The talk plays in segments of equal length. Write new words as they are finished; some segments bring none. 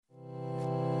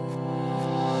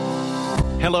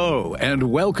Hello, and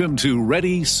welcome to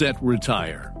Ready, Set,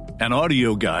 Retire, an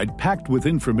audio guide packed with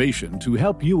information to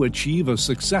help you achieve a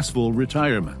successful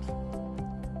retirement.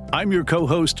 I'm your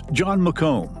co-host, John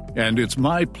McComb, and it's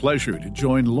my pleasure to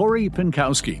join Lori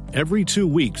Pinkowski every 2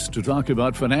 weeks to talk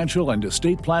about financial and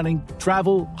estate planning,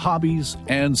 travel, hobbies,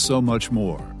 and so much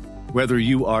more. Whether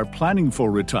you are planning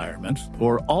for retirement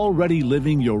or already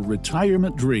living your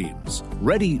retirement dreams,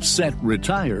 Ready, Set,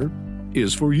 Retire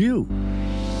is for you.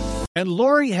 And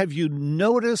Lori, have you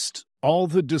noticed all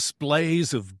the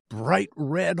displays of bright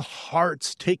red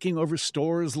hearts taking over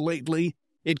stores lately?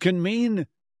 It can mean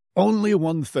only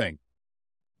one thing.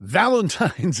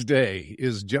 Valentine's Day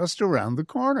is just around the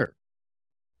corner.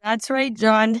 That's right,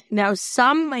 John. Now,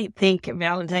 some might think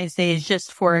Valentine's Day is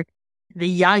just for the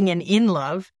young and in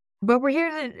love, but we're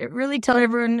here to really tell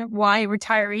everyone why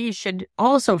retirees should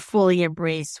also fully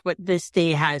embrace what this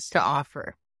day has to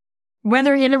offer.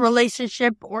 Whether in a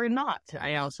relationship or not,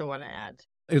 I also want to add.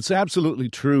 It's absolutely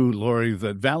true, Lori,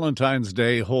 that Valentine's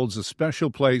Day holds a special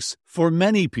place for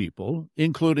many people,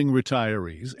 including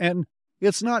retirees. And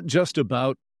it's not just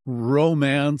about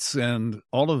romance and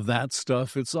all of that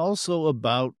stuff. It's also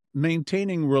about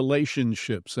maintaining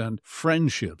relationships and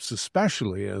friendships,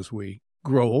 especially as we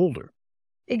grow older.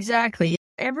 Exactly.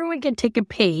 Everyone can take a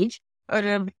page out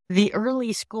of the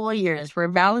early school years where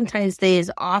Valentine's Day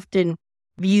is often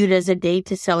viewed as a day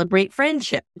to celebrate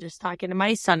friendship. Just talking to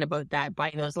my son about that,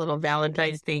 buying those little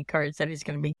Valentine's Day cards that he's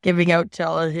going to be giving out to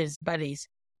all of his buddies.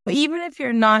 But even if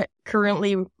you're not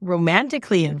currently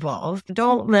romantically involved,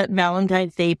 don't let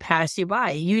Valentine's Day pass you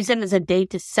by. Use it as a day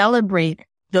to celebrate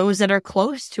those that are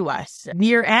close to us,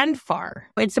 near and far.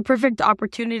 It's a perfect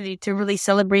opportunity to really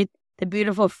celebrate the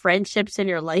beautiful friendships in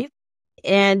your life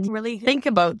and really think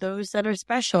about those that are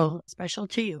special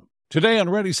to you. Today on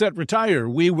Ready, Set, Retire,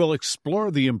 we will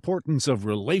explore the importance of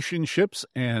relationships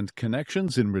and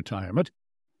connections in retirement.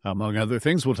 Among other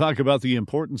things, we'll talk about the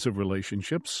importance of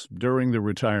relationships during the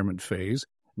retirement phase,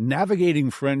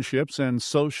 navigating friendships and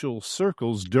social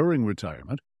circles during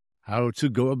retirement, how to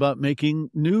go about making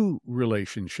new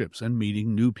relationships and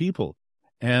meeting new people,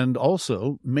 and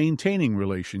also maintaining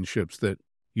relationships that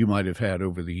you might have had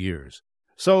over the years.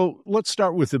 So let's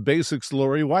start with the basics,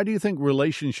 Lori. Why do you think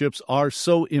relationships are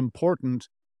so important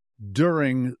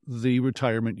during the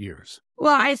retirement years?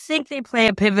 Well, I think they play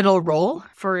a pivotal role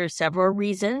for several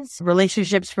reasons.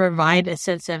 Relationships provide a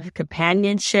sense of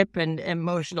companionship and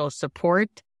emotional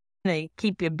support. They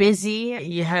keep you busy.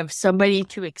 You have somebody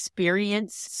to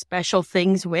experience special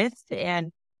things with.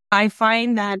 And I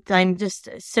find that I'm just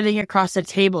sitting across the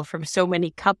table from so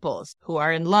many couples who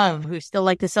are in love, who still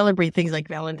like to celebrate things like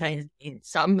Valentine's Day,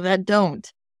 some that don't,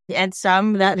 and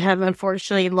some that have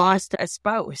unfortunately lost a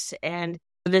spouse. And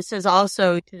this is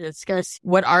also to discuss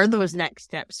what are those next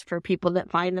steps for people that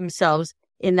find themselves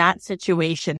in that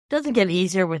situation. It doesn't get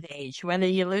easier with age. Whether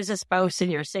you lose a spouse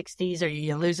in your 60s or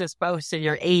you lose a spouse in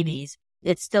your 80s,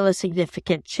 it's still a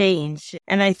significant change.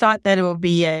 And I thought that it would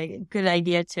be a good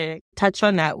idea to touch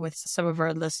on that with some of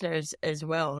our listeners as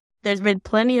well. There's been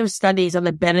plenty of studies on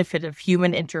the benefit of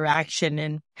human interaction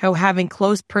and how having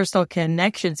close personal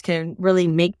connections can really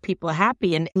make people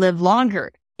happy and live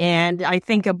longer. And I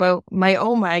think about my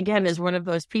Oma, again, as one of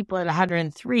those people at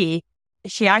 103.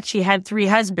 She actually had 3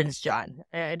 husbands, John.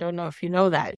 I don't know if you know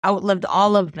that. Outlived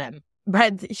all of them.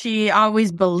 But she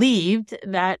always believed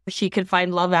that she could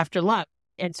find love after love.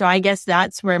 And so I guess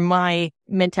that's where my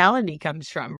mentality comes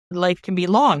from. Life can be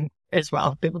long as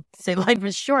well. People say life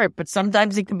is short, but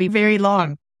sometimes it can be very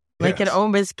long. Like in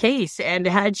Oma's case. And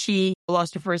had she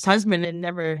lost her first husband and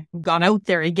never gone out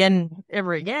there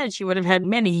ever again, she would have had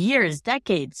many years,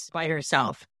 decades by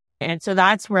herself. And so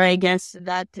that's where I guess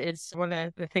that is one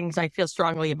of the things I feel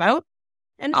strongly about.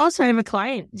 And also I have a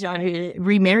client, John, who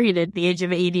remarried at the age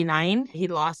of 89. He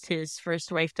lost his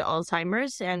first wife to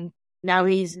Alzheimer's, and now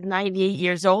he's 98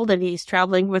 years old and he's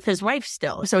traveling with his wife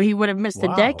still. So he would have missed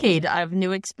a decade of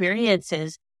new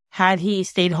experiences had he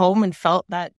stayed home and felt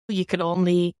that you could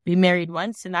only be married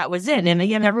once and that was it. And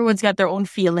again, everyone's got their own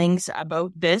feelings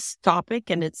about this topic,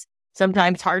 and it's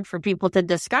sometimes hard for people to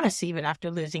discuss even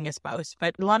after losing a spouse.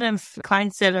 But a lot of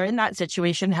clients that are in that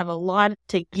situation have a lot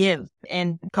to give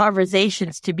and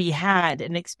conversations to be had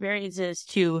and experiences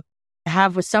to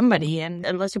have with somebody. And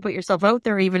unless you put yourself out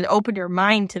there, or even open your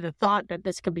mind to the thought that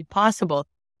this could be possible,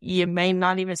 you may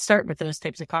not even start with those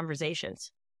types of conversations.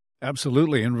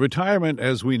 Absolutely. And retirement,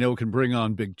 as we know, can bring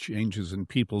on big changes in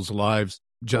people's lives.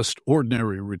 Just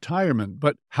ordinary retirement,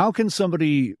 but how can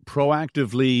somebody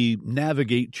proactively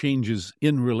navigate changes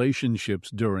in relationships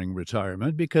during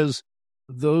retirement? Because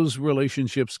those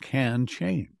relationships can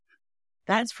change.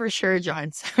 That's for sure,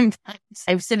 John. Sometimes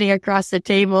I'm sitting across the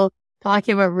table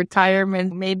talking about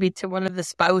retirement, maybe to one of the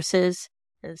spouses.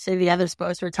 Say the other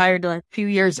spouse retired a few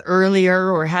years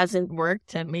earlier or hasn't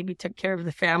worked and maybe took care of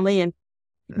the family. And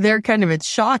they're kind of in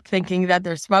shock thinking that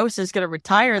their spouse is going to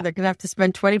retire. They're going to have to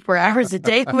spend 24 hours a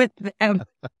day with them.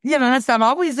 That's not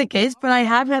always the case, but I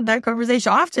have had that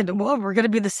conversation often. Well, we're going to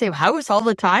be in the same house all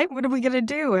the time. What are we going to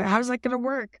do? How's that going to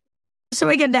work? So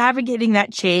again, navigating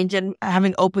that change and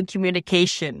having open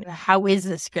communication. How is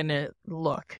this going to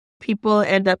look? People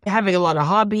end up having a lot of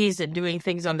hobbies and doing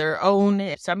things on their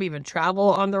own. Some even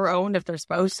travel on their own if their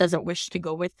spouse doesn't wish to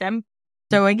go with them.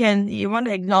 So again, you want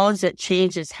to acknowledge that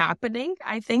change is happening,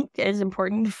 I think is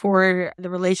important for the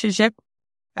relationship.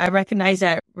 I recognize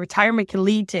that retirement can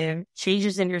lead to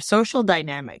changes in your social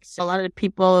dynamics. A lot of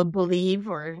people believe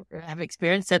or have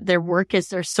experienced that their work is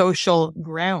their social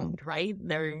ground, right?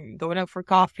 They're going out for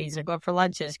coffees, they're going for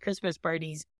lunches, Christmas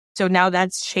parties. So now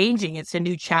that's changing. It's a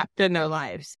new chapter in their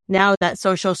lives. Now that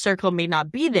social circle may not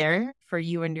be there for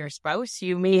you and your spouse.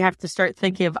 You may have to start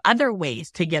thinking of other ways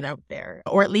to get out there,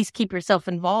 or at least keep yourself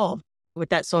involved with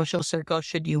that social circle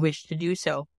should you wish to do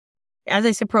so. As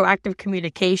I said, proactive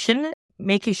communication,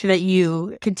 making sure that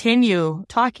you continue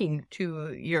talking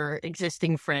to your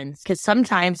existing friends. Because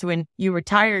sometimes when you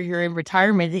retire, you're in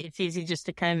retirement, it's easy just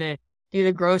to kind of do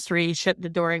the groceries, shut the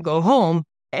door and go home.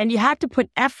 And you have to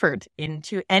put effort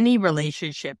into any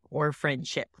relationship or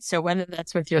friendship. So whether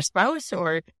that's with your spouse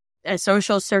or a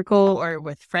social circle or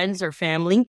with friends or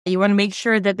family, you want to make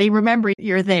sure that they remember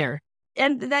you're there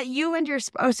and that you and your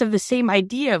spouse have the same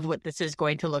idea of what this is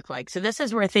going to look like. So this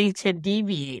is where things can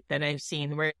deviate that I've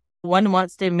seen, where one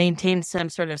wants to maintain some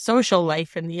sort of social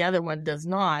life and the other one does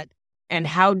not. And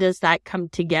how does that come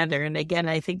together? And again,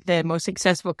 I think the most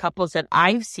successful couples that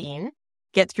I've seen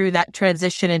get through that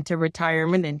transition into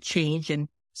retirement and change and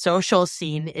social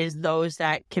scene is those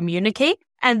that communicate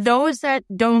and those that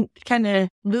don't kind of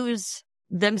lose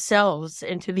themselves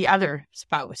into the other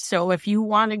spouse. So if you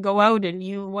want to go out and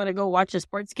you want to go watch a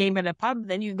sports game at a pub,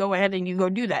 then you go ahead and you go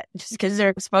do that. Just because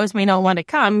their spouse may not want to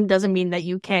come doesn't mean that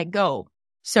you can't go.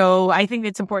 So I think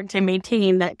it's important to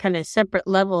maintain that kind of separate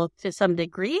level to some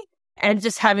degree and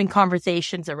just having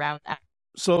conversations around that.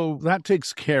 So that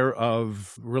takes care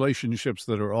of relationships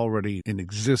that are already in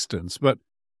existence. But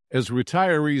as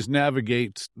retirees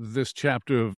navigate this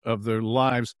chapter of their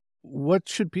lives, what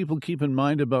should people keep in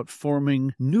mind about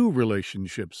forming new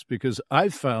relationships? Because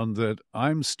I've found that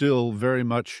I'm still very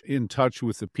much in touch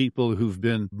with the people who've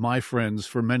been my friends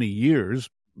for many years,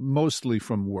 mostly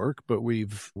from work, but we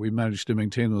managed to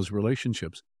maintain those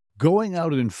relationships. Going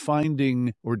out and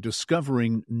finding or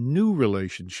discovering new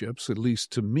relationships, at least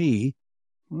to me,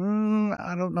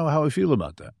 I don't know how I feel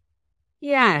about that.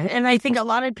 Yeah. And I think a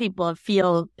lot of people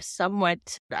feel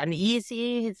somewhat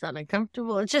uneasy. It's not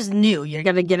uncomfortable. It's just new. You're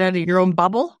going to get out of your own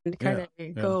bubble and kind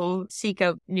of go seek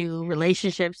out new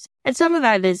relationships. And some of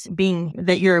that is being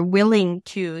that you're willing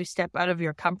to step out of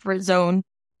your comfort zone,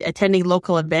 attending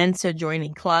local events or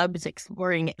joining clubs,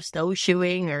 exploring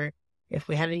snowshoeing, or if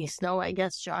we had any snow, I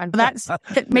guess, John. That's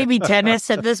maybe tennis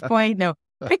at this point. No.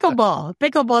 Pickleball.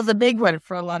 Pickleball is a big one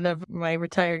for a lot of my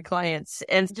retired clients.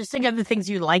 And just think of the things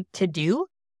you like to do.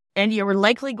 And you're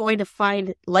likely going to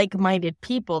find like-minded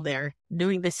people there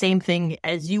doing the same thing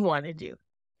as you want to do.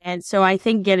 And so I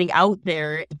think getting out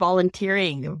there,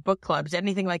 volunteering, book clubs,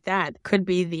 anything like that could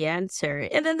be the answer.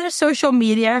 And then there's social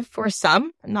media for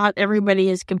some. Not everybody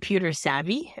is computer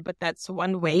savvy, but that's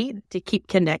one way to keep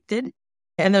connected.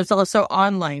 And there's also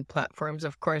online platforms,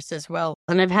 of course, as well.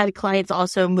 And I've had clients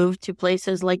also move to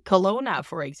places like Kelowna,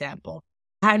 for example.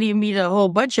 How do you meet a whole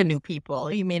bunch of new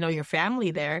people? You may know your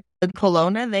family there. In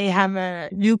Kelowna, they have a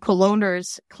new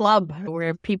Kelowners club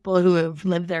where people who have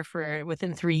lived there for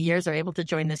within 3 years are able to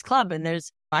join this club. And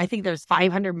I think there's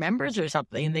 500 members or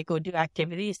something, and they go do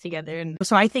activities together. And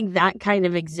so I think that kind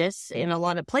of exists in a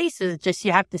lot of places. Just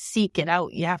you have to seek it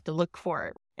out. You have to look for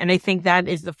it. And I think that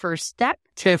is the first step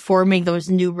to forming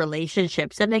those new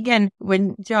relationships. And again,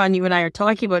 when John, you and I are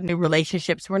talking about new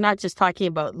relationships, we're not just talking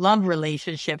about love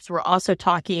relationships. We're also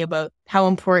talking about how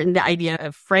important the idea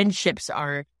of friendships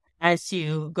are as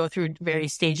you go through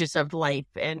various stages of life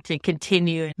and to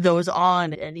continue those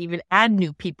on and even add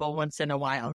new people once in a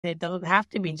while. It doesn't have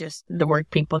to be just the work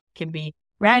people. It can be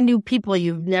brand new people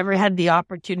you've never had the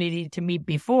opportunity to meet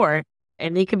before,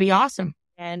 and they can be awesome.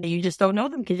 And you just don't know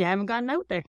them because you haven't gotten out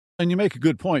there. And you make a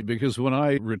good point, because when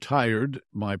I retired,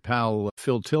 my pal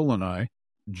Phil Till and I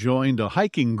joined a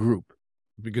hiking group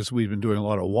because we've been doing a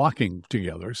lot of walking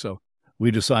together. So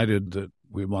we decided that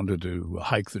we wanted to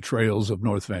hike the trails of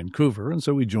North Vancouver. And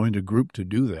so we joined a group to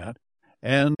do that.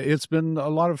 And it's been a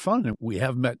lot of fun. We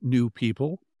have met new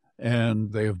people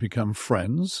and they have become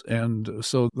friends. And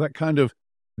so that kind of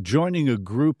joining a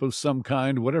group of some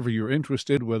kind, whatever you're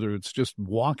interested, whether it's just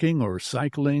walking or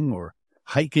cycling or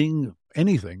hiking,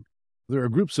 anything, there are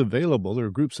groups available. There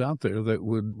are groups out there that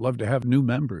would love to have new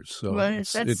members. So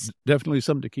it's definitely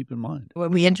something to keep in mind.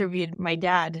 When we interviewed my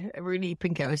dad, Rudy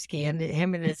Pinkowski, and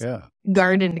him and his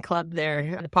garden club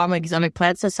there, the Palm Exotic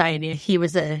Plant Society, he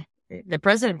was the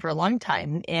president for a long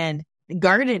time. And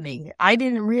gardening, I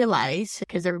didn't realize,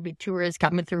 because there would be tourists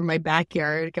coming through my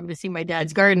backyard, coming to see my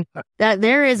dad's garden, that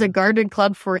there is a garden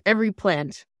club for every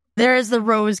plant. There is the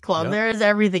Rose Club. Yep. There is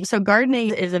everything. So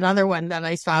gardening is another one that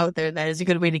I saw out there that is a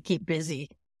good way to keep busy.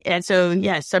 And so,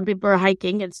 yes, some people are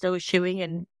hiking and snowshoeing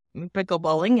and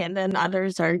pickleballing, and then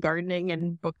others are gardening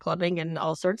and book clubbing and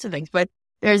all sorts of things. But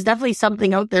there's definitely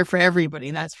something out there for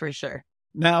everybody, that's for sure.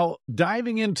 Now,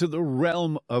 diving into the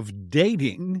realm of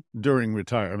dating during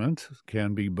retirement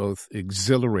can be both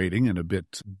exhilarating and a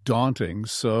bit daunting.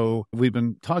 So we've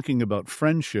been talking about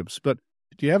friendships, but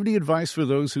do you have any advice for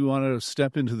those who want to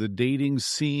step into the dating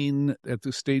scene at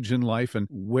this stage in life and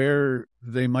where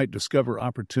they might discover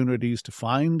opportunities to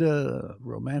find a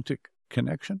romantic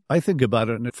connection? I think about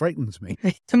it and it frightens me.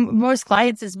 To most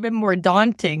clients, it's been more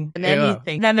daunting than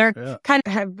anything. Then they're kind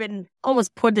of have been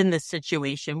almost put in this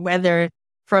situation, whether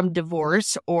from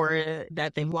divorce or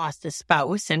that they've lost a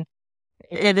spouse. And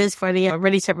it is funny.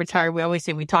 Ready, Set, Retire, we always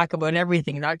say we talk about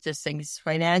everything, not just things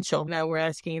financial. Now we're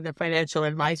asking the financial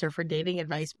advisor for dating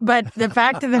advice. But the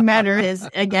fact of the matter is,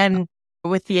 again,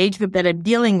 with the age group that I'm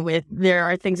dealing with, there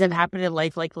are things that happen in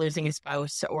life like losing a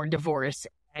spouse or divorce.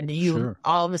 And you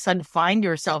all of a sudden find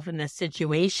yourself in this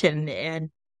situation.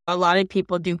 And a lot of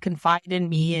people do confide in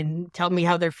me and tell me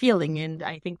how they're feeling. And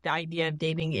I think the idea of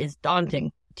dating is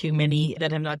daunting to many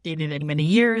that have not dated in many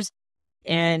years.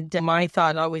 And my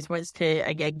thought always was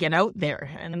to get out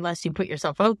there. And unless you put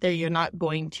yourself out there, you're not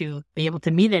going to be able to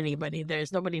meet anybody.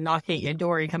 There's nobody knocking at your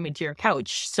door and coming to your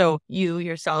couch. So you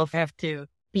yourself have to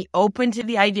be open to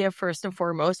the idea first and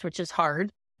foremost, which is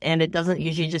hard. And it doesn't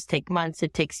usually just take months.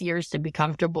 It takes years to be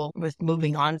comfortable with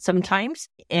moving on sometimes.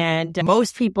 And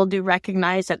most people do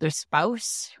recognize that their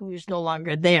spouse, who's no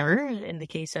longer there, in the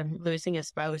case of losing a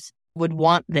spouse, would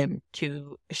want them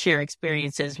to share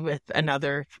experiences with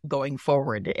another going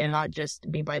forward and not just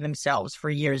be by themselves for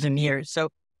years and years. So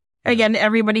again,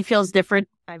 everybody feels different.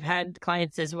 I've had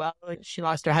clients as well. She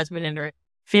lost her husband in her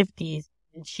 50s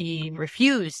and she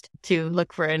refused to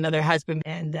look for another husband.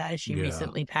 And she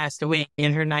recently passed away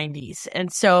in her 90s. And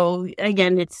so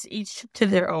again, it's each to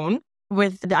their own.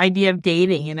 With the idea of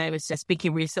dating, and I was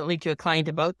speaking recently to a client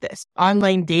about this,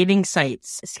 online dating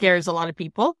sites scares a lot of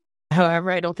people.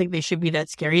 However, I don't think they should be that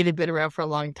scary. They've been around for a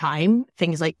long time.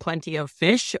 Things like Plenty of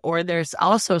Fish, or there's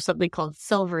also something called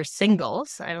Silver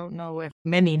Singles. I don't know if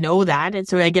many know that. And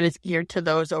so again, it's geared to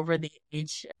those over the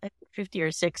age 50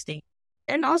 or 60.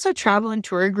 And also travel and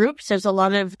tour groups. There's a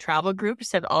lot of travel groups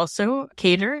that also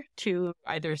cater to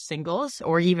either singles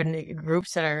or even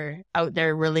groups that are out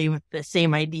there really with the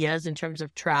same ideas in terms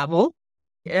of travel.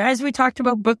 As we talked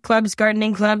about, book clubs,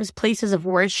 gardening clubs, places of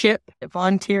worship,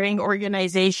 volunteering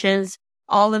organizations,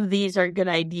 all of these are good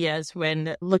ideas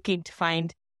when looking to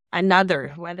find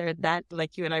another, whether that,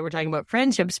 like you and I were talking about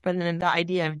friendships, but then the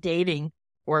idea of dating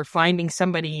or finding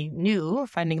somebody new,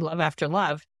 finding love after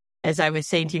love. As I was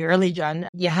saying to you earlier, John,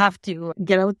 you have to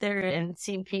get out there and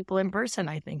see people in person,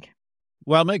 I think.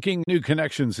 While making new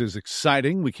connections is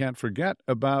exciting, we can't forget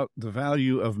about the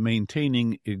value of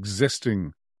maintaining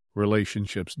existing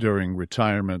relationships during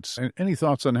retirement. Any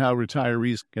thoughts on how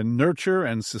retirees can nurture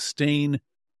and sustain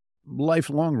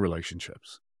lifelong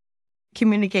relationships?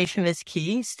 Communication is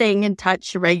key, staying in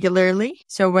touch regularly.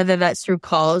 So whether that's through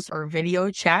calls or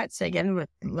video chats, again, with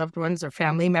loved ones or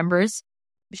family members,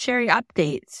 sharing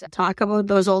updates, talk about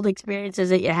those old experiences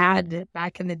that you had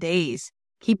back in the days.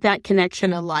 Keep that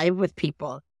connection alive with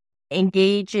people.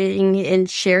 Engaging in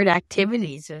shared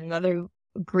activities, another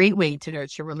great way to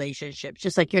nurture relationships,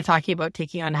 just like you're talking about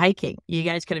taking on hiking. You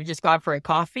guys could have just gone for a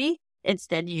coffee.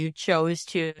 Instead, you chose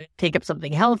to take up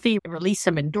something healthy, release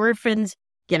some endorphins,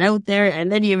 get out there, and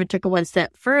then you even took it one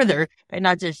step further, and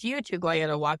not just you two going on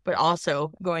a walk, but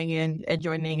also going in and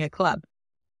joining a club.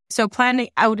 So planning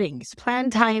outings, plan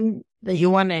time that you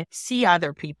want to see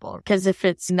other people, because if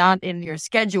it's not in your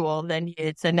schedule, then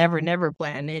it's a never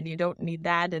plan, and you don't need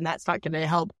that, and that's not going to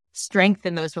help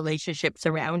strengthen those relationships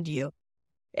around you.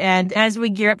 And as we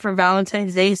gear up for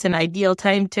Valentine's Day, it's an ideal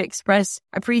time to express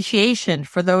appreciation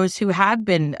for those who have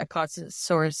been a constant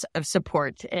source of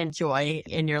support and joy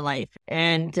in your life.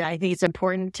 And I think it's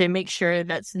important to make sure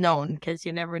that's known, because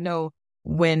you never know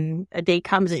when a day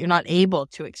comes that you're not able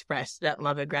to express that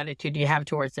love and gratitude you have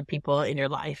towards the people in your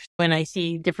life. When I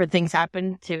see different things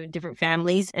happen to different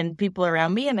families and people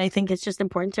around me, and I think it's just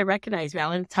important to recognize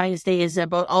Valentine's Day is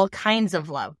about all kinds of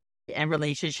love and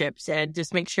relationships, and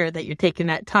just make sure that you're taking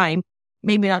that time,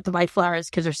 maybe not to buy flowers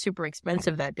because they're super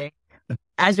expensive that day.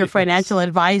 As your financial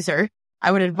advisor,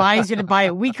 I would advise you to buy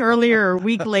a week earlier or a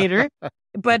week later.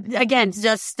 But again,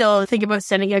 just still think about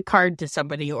sending a card to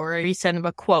somebody, or you send them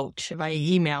a quote via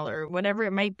email or whatever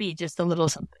it might be, just a little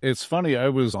something. It's funny, I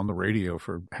was on the radio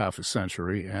for half a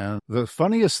century, and the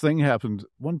funniest thing happened.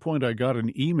 One point I got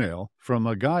an email from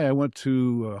a guy I went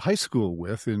to high school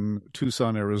with in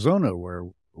Tucson, Arizona, where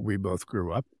we both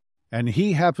grew up. And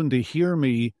he happened to hear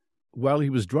me while he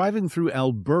was driving through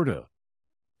Alberta.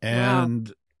 And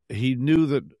wow. He knew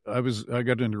that I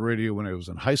got into radio when I was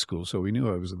in high school, so he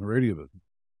knew I was in the radio business.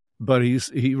 But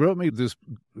he wrote me this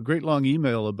great long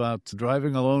email about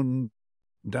driving alone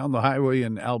down the highway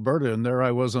in Alberta, and there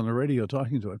I was on the radio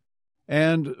talking to him.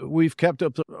 And we've kept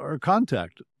up our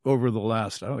contact over the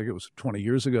last, I don't think it was 20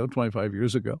 years ago, 25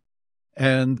 years ago.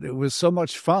 And it was so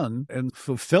much fun and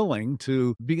fulfilling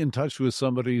to be in touch with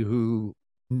somebody who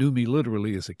knew me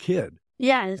literally as a kid.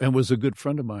 Yeah. And was a good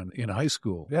friend of mine in high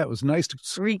school. Yeah, it was nice to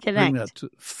reconnect. Bring that to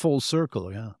full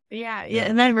circle, yeah. Yeah.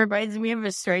 And that reminds me of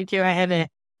a story, too. I had a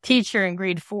teacher in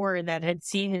grade 4 that had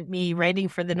seen me writing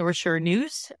for the North Shore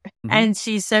News, and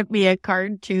she sent me a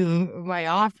card to my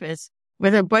office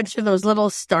with a bunch of those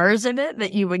little stars in it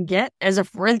that you would get as a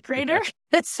 4th grader.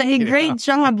 That's saying, great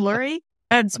job, Lori.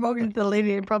 I hadn't spoken to the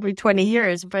lady in probably 20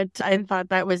 years, but I thought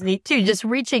that was neat, too. Just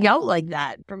reaching out like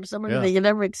that from somebody that you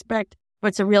never expect.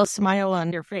 Puts a real smile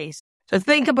on your face. So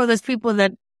think about those people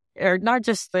that are not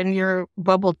just in your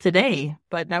bubble today,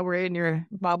 but now we're in your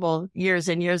bubble years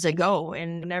and years ago,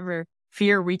 and never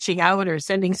fear reaching out or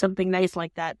sending something nice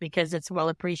like that, because it's well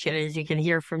appreciated, as you can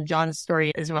hear from John's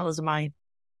story as well as mine.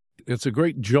 It's a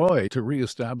great joy to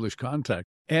reestablish contact.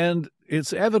 And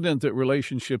it's evident that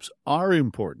relationships are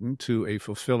important to a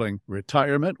fulfilling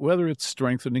retirement, whether it's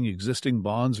strengthening existing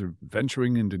bonds or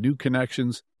venturing into new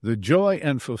connections. The joy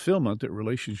and fulfillment that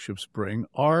relationships bring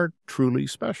are truly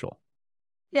special.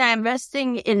 Yeah,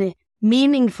 investing in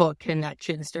meaningful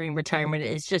connections during retirement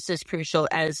is just as crucial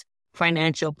as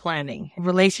financial planning.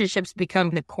 Relationships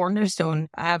become the cornerstone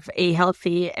of a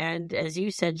healthy and, as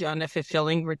you said, John, a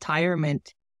fulfilling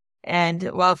retirement. And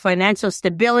while financial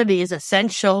stability is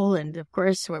essential, and of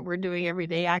course what we're doing every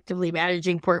day, actively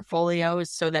managing portfolios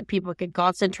so that people can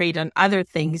concentrate on other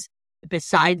things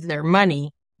besides their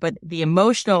money, but the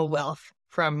emotional wealth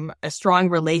from a strong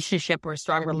relationship or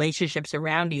strong relationships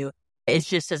around you is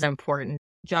just as important.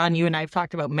 John, you and I have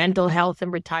talked about mental health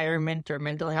in retirement, or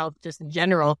mental health just in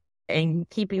general, and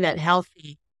keeping that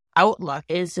healthy outlook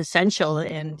is essential.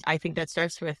 And I think that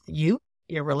starts with you,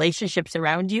 your relationships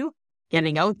around you,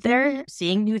 getting out there,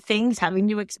 seeing new things, having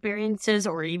new experiences,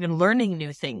 or even learning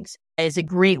new things is a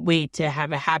great way to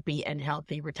have a happy and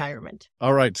healthy retirement.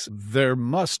 All right. There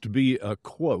must be a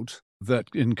quote that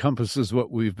encompasses what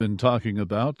we've been talking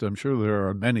about. I'm sure there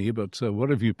are many, but what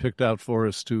have you picked out for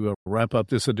us to wrap up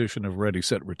this edition of Ready,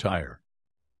 Set, Retire?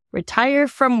 Retire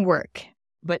from work,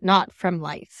 but not from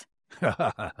life.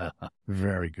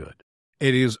 Very good.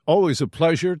 It is always a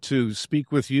pleasure to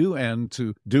speak with you and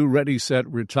to do Ready, Set,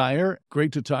 Retire.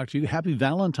 Great to talk to you. Happy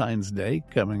Valentine's Day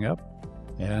coming up,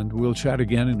 and we'll chat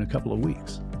again in a couple of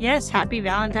weeks. Yes, happy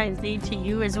Valentine's Day to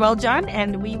you as well, John,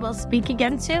 and we will speak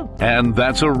again soon. And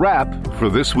that's a wrap for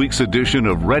this week's edition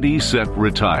of Ready, Set,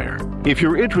 Retire. If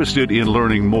you're interested in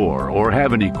learning more or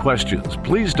have any questions,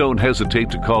 please don't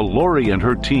hesitate to call Lori and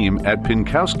her team at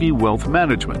Pinkowski Wealth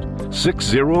Management,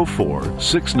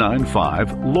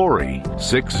 604-695-LORI,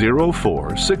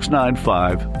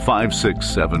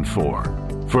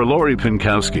 604-695-5674. For Lori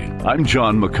Pinkowski, I'm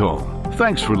John McComb.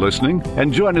 Thanks for listening,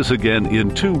 and join us again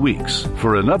in 2 weeks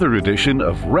for another edition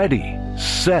of Ready,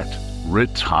 Set,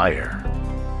 Retire.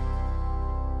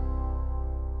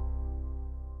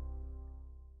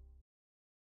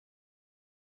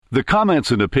 The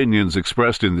comments and opinions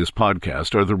expressed in this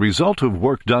podcast are the result of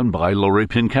work done by Lori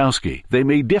Pinkowski. They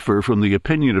may differ from the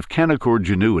opinion of Canaccord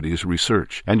Genuity's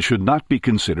research and should not be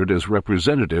considered as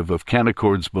representative of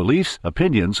Canaccord's beliefs,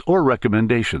 opinions, or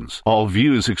recommendations. All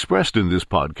views expressed in this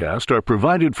podcast are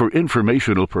provided for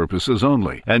informational purposes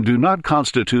only and do not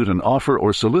constitute an offer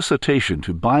or solicitation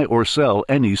to buy or sell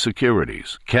any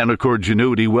securities. Canaccord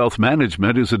Genuity Wealth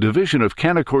Management is a division of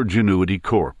Canaccord Genuity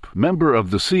Corp., member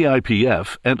of the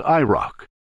CIPF and IROC.